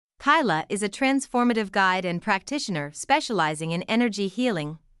Kyla is a transformative guide and practitioner specializing in energy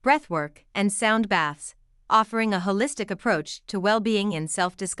healing, breathwork, and sound baths, offering a holistic approach to well-being and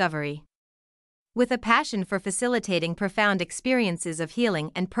self-discovery. With a passion for facilitating profound experiences of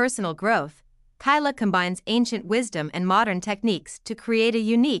healing and personal growth, Kyla combines ancient wisdom and modern techniques to create a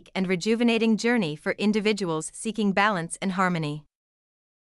unique and rejuvenating journey for individuals seeking balance and harmony.